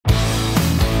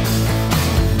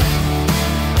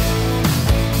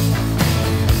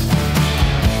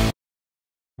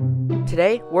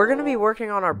Today, we're going to be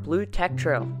working on our blue tech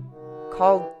trail,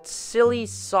 called Silly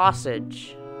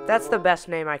Sausage. That's the best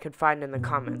name I could find in the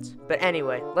comments. But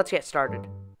anyway, let's get started.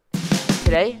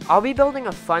 Today, I'll be building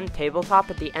a fun tabletop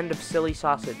at the end of Silly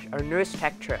Sausage, our newest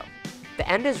tech trail. The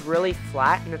end is really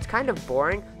flat and it's kind of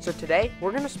boring, so today,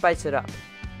 we're going to spice it up.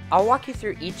 I'll walk you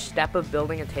through each step of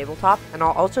building a tabletop, and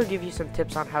I'll also give you some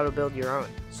tips on how to build your own.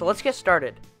 So let's get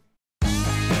started.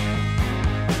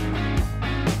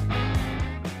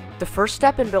 The first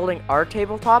step in building our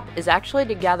tabletop is actually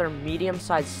to gather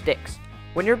medium-sized sticks.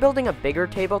 When you're building a bigger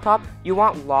tabletop, you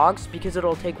want logs because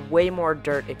it'll take way more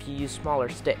dirt if you use smaller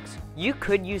sticks. You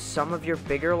could use some of your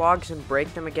bigger logs and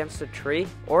break them against a tree,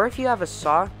 or if you have a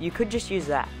saw, you could just use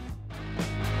that.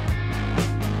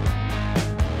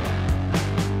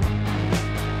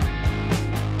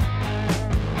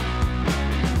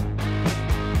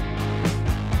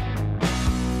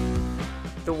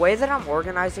 The way that I'm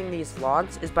organizing these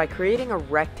logs is by creating a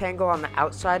rectangle on the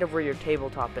outside of where your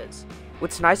tabletop is.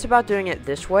 What's nice about doing it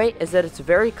this way is that it's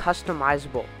very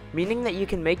customizable, meaning that you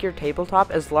can make your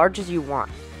tabletop as large as you want.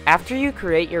 After you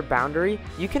create your boundary,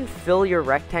 you can fill your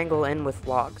rectangle in with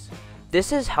logs.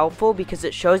 This is helpful because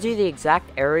it shows you the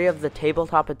exact area of the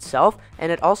tabletop itself,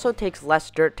 and it also takes less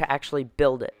dirt to actually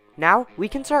build it. Now, we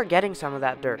can start getting some of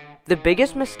that dirt. The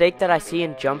biggest mistake that I see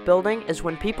in jump building is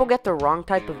when people get the wrong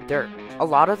type of dirt. A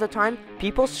lot of the time,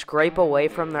 people scrape away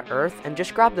from the earth and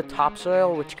just grab the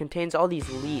topsoil, which contains all these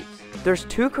leaves. There's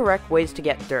two correct ways to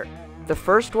get dirt. The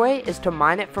first way is to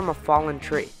mine it from a fallen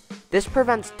tree. This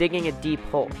prevents digging a deep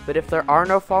hole, but if there are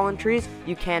no fallen trees,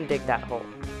 you can dig that hole.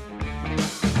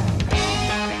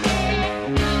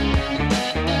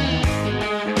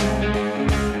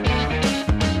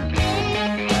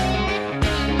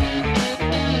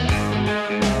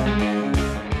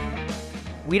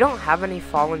 We don't have any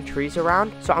fallen trees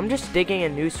around, so I'm just digging a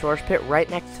new source pit right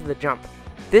next to the jump.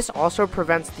 This also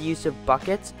prevents the use of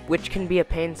buckets, which can be a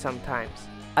pain sometimes.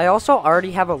 I also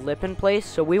already have a lip in place,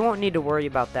 so we won't need to worry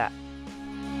about that.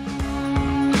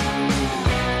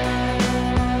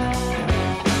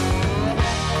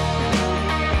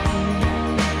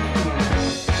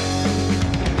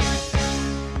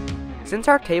 Since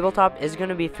our tabletop is going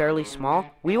to be fairly small,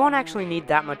 we won't actually need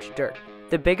that much dirt.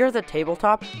 The bigger the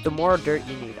tabletop, the more dirt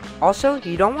you need. Also,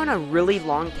 you don't want a really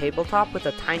long tabletop with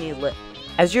a tiny lip.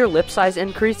 As your lip size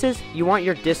increases, you want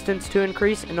your distance to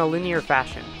increase in a linear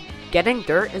fashion. Getting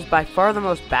dirt is by far the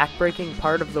most backbreaking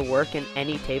part of the work in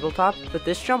any tabletop, but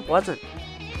this jump wasn't.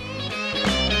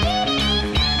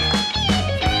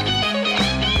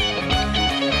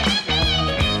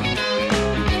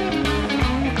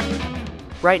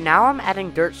 Right now I'm adding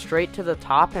dirt straight to the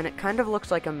top and it kind of looks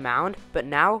like a mound, but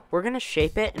now we're going to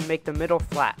shape it and make the middle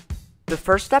flat. The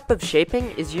first step of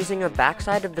shaping is using the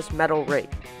backside of this metal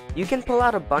rake. You can pull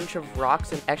out a bunch of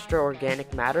rocks and extra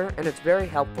organic matter and it's very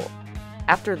helpful.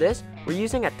 After this, we're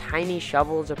using a tiny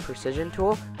shovel as a precision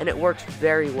tool and it works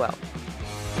very well.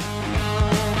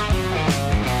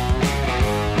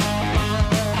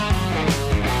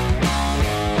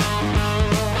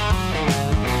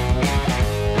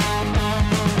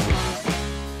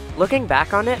 Looking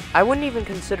back on it, I wouldn't even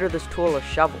consider this tool a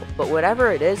shovel, but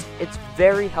whatever it is, it's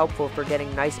very helpful for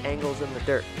getting nice angles in the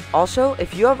dirt. Also,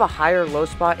 if you have a high or low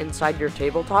spot inside your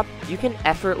tabletop, you can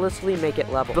effortlessly make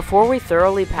it level. Before we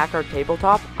thoroughly pack our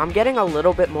tabletop, I'm getting a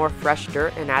little bit more fresh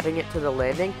dirt and adding it to the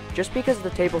landing, just because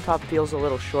the tabletop feels a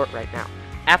little short right now.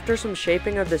 After some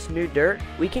shaping of this new dirt,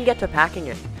 we can get to packing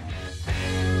it.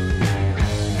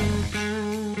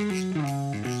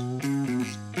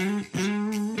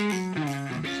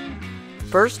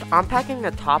 First, I'm packing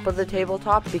the top of the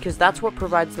tabletop because that's what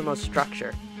provides the most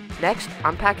structure. Next,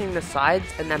 I'm packing the sides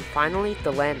and then finally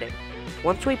the landing.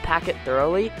 Once we pack it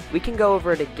thoroughly, we can go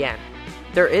over it again.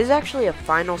 There is actually a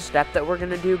final step that we're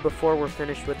going to do before we're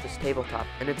finished with this tabletop,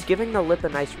 and it's giving the lip a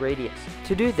nice radius.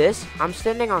 To do this, I'm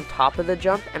standing on top of the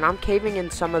jump and I'm caving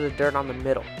in some of the dirt on the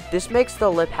middle. This makes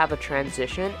the lip have a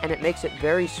transition and it makes it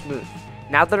very smooth.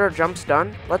 Now that our jump's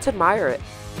done, let's admire it.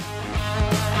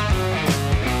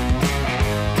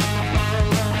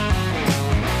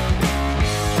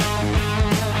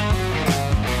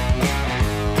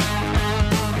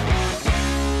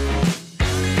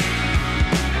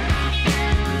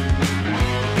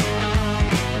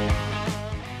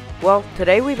 Well,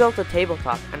 today we built a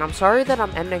tabletop, and I'm sorry that I'm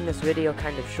ending this video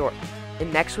kind of short.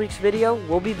 In next week's video,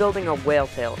 we'll be building a whale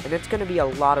tail, and it's going to be a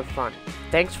lot of fun.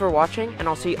 Thanks for watching, and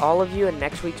I'll see all of you in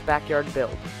next week's backyard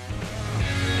build.